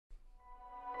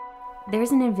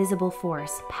there's an invisible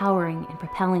force powering and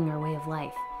propelling our way of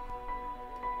life.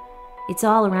 It's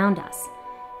all around us.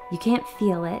 You can't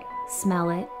feel it, smell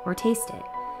it, or taste it,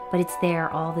 but it's there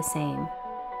all the same.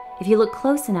 If you look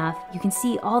close enough, you can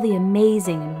see all the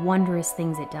amazing and wondrous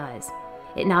things it does.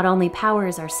 It not only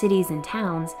powers our cities and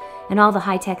towns and all the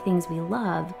high-tech things we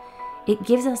love, it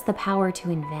gives us the power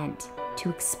to invent, to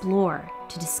explore,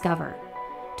 to discover,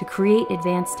 to create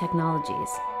advanced technologies.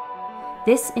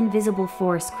 This invisible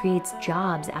force creates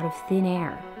jobs out of thin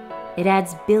air. It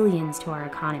adds billions to our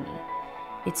economy.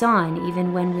 It's on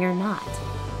even when we're not,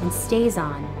 and stays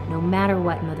on no matter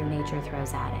what Mother Nature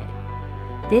throws at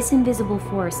it. This invisible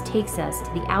force takes us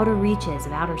to the outer reaches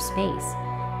of outer space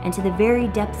and to the very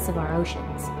depths of our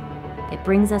oceans. It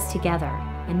brings us together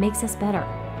and makes us better.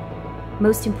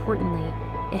 Most importantly,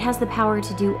 it has the power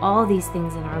to do all these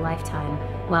things in our lifetime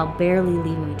while barely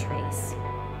leaving a trace.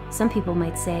 Some people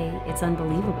might say it's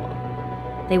unbelievable.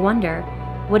 They wonder,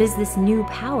 what is this new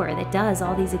power that does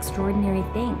all these extraordinary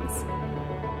things?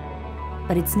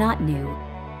 But it's not new,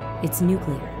 it's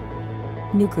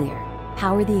nuclear. Nuclear,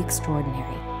 power the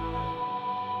extraordinary.